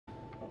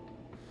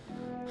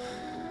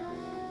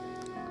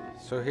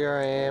So here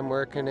I am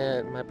working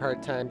at my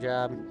part-time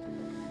job,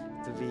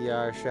 the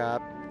VR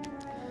shop.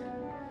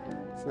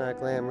 It's not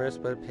glamorous,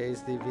 but it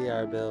pays the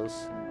VR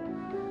bills.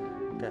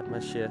 Got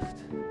my shift.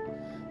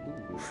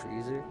 Ooh,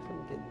 freezer.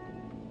 Come get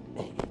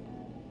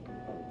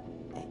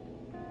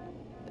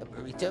a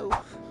burrito.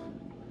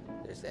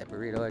 There's that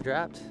burrito I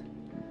dropped.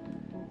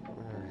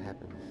 What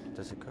happened?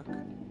 Does it cook?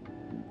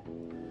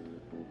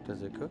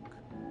 Does it cook?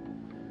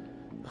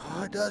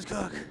 Oh, it does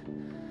cook.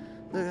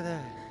 Look at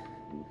that.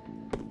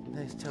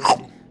 Nice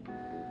toasty.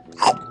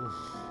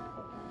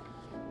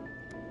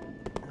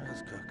 What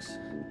else cooks?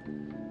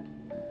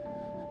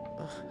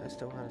 Oh, I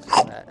still want to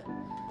see that.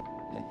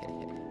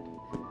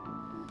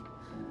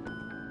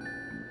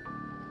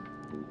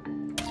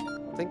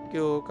 Thank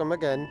you. Come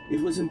again.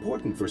 It was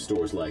important for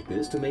stores like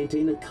this to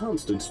maintain a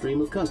constant stream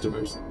of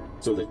customers,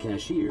 so that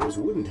cashiers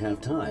wouldn't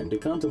have time to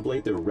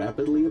contemplate their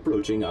rapidly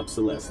approaching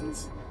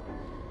obsolescence.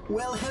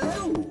 Well,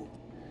 hello!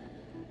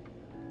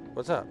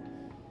 What's up?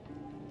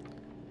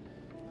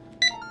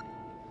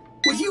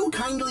 Would you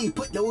kindly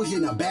put those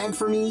in a bag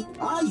for me?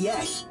 Ah,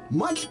 yes.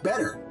 Much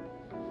better.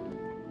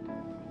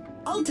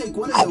 I'll take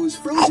one of those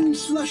frozen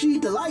slushy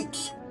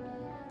delights.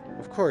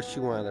 Of course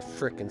you want a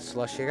frickin'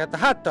 slushy. I got the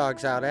hot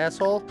dogs out,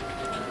 asshole.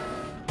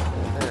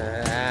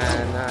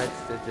 No,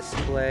 it's the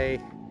display.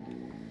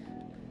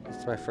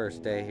 It's my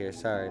first day here.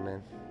 Sorry,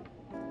 man.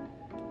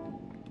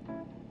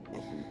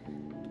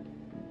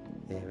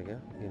 There we go.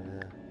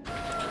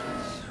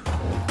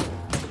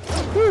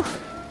 Whew.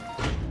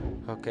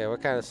 Okay,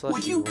 what kind of slushy?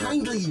 Would you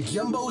kindly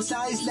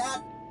jumbo-size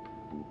that?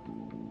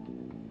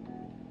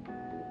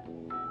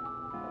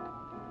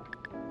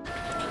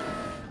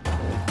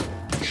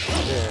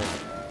 There.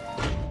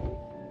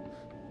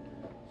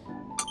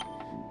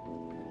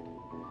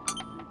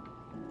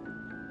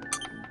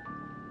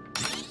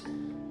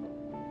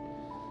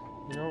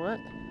 You know what?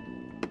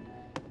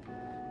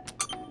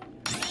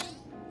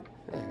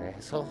 There,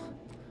 asshole.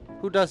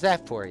 Who does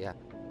that for you?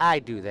 I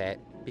do that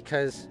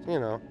because, you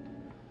know,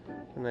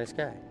 I'm a nice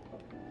guy.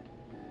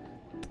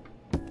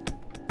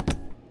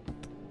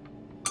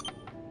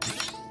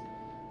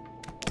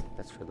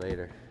 That's for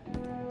later.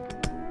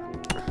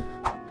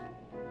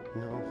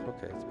 No?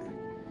 Okay, it's back.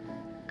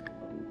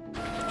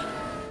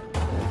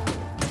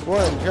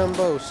 One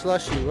jumbo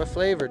slushy. What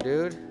flavor,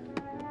 dude?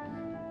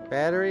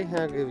 Battery?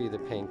 I'll give you the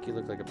pink. You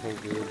look like a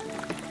pink dude.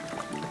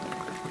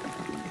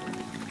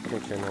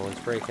 Make sure no one's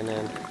breaking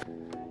in.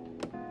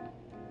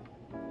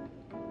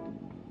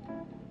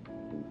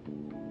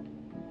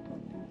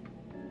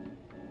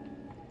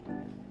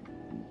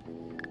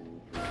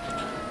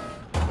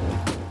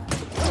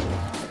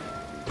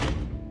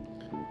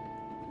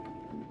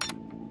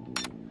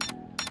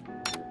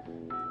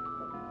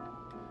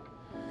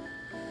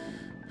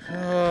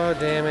 Oh,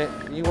 damn it.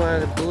 You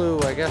wanted blue.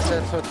 I guess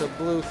that's what the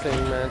blue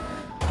thing meant.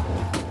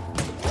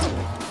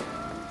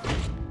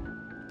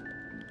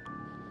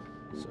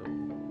 So.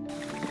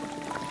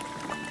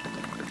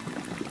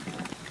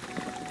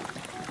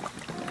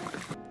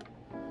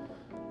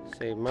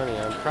 Save money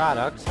on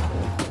product.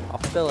 I'll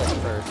fill it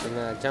first and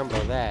then I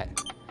jumbo that.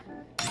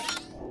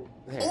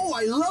 There. Oh,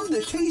 I love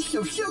the taste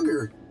of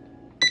sugar.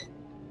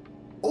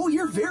 Oh,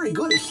 you're very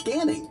good at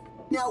scanning.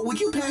 Now, would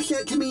you pass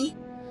that to me?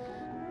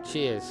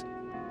 Cheers.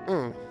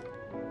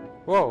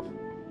 Whoa.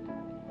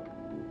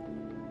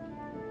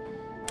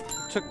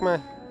 Took my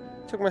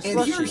And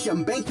slushy. here's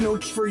some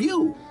banknotes for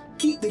you.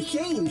 Keep the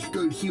change,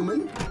 good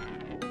human.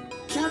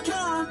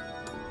 Ta-ta!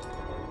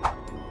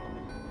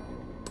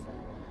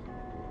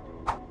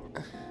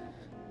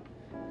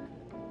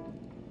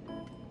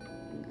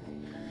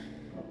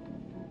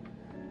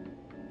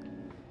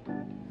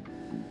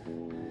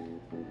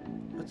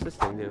 What's this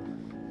thing do?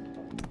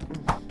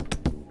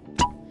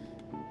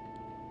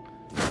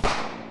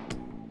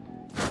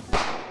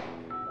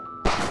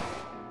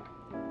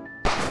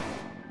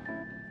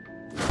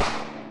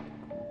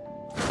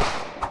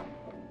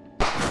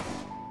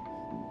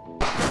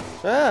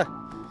 Ah!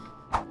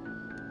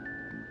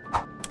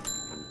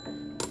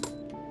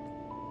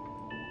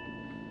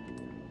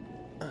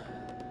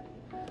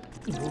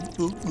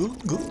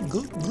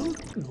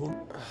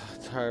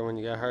 It's hard when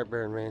you got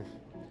heartburn, man.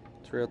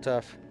 It's real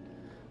tough.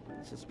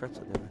 What's this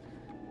pretzel doing?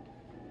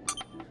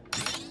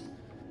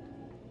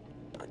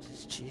 What's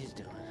this cheese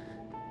doing?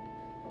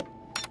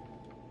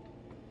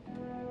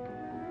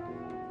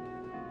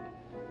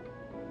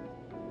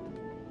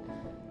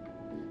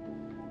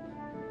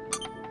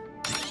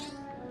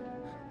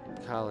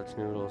 College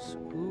noodles.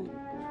 Ooh.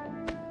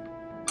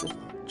 Just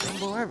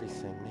jumbo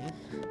everything, man.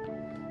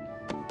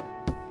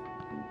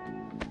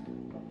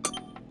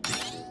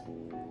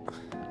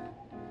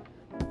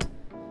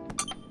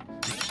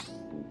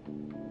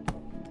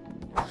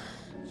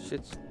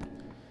 Shit's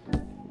a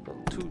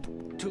little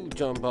too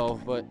jumbo,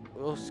 but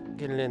we'll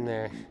get it in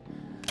there.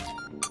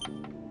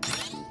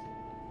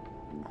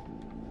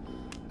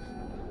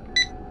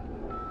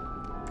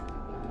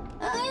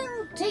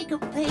 I'll take a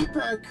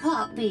paper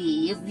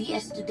copy of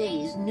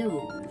yesterday's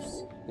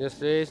news.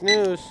 Yesterday's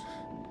news.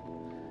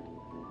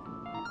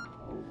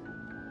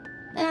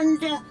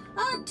 And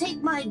I'll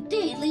take my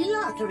daily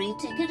lottery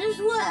ticket as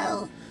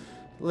well.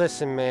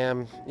 Listen,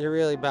 ma'am, you're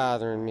really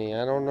bothering me.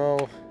 I don't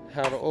know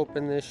how to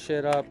open this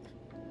shit up.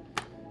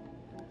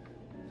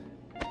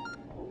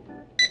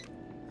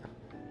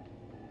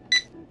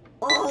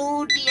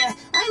 Oh dear,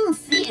 I'm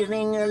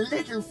feeling a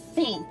little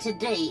faint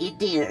today,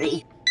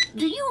 dearie.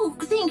 Do you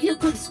think you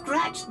could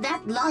scratch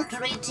that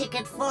lottery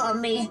ticket for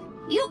me?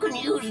 You can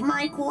use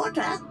my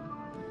quarter.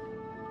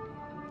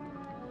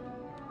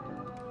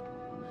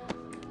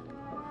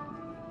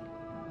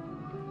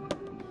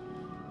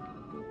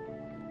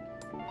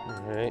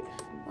 Alright.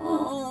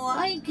 Oh,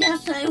 I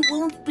guess I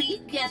won't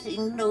be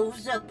getting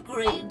those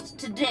upgrades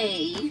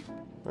today.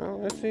 Well,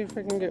 let's see if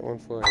I can get one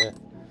for you.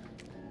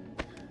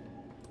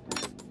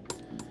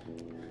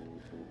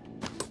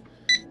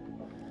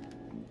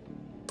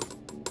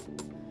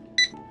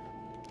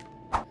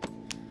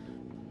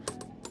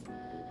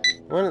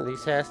 One of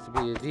these has to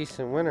be a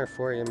decent winner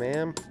for you,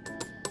 ma'am.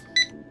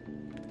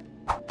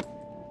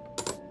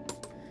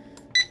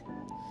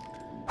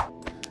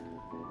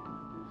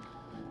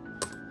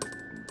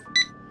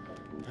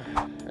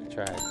 I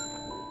tried.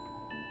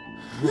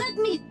 Let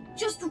me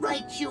just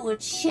write you a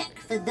check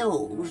for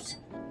those.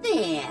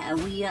 There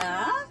we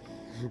are.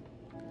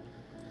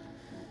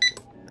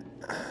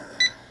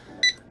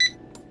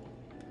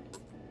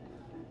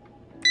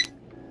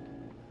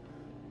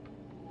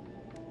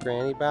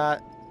 Granny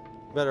Bot,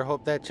 better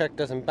hope that check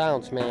doesn't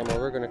bounce, ma'am, or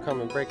we're gonna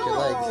come and break your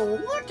legs. Oh,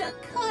 what a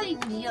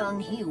kind young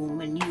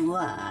human you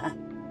are.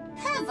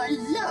 Have a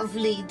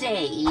lovely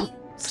day.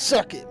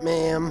 Suck it,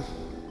 ma'am.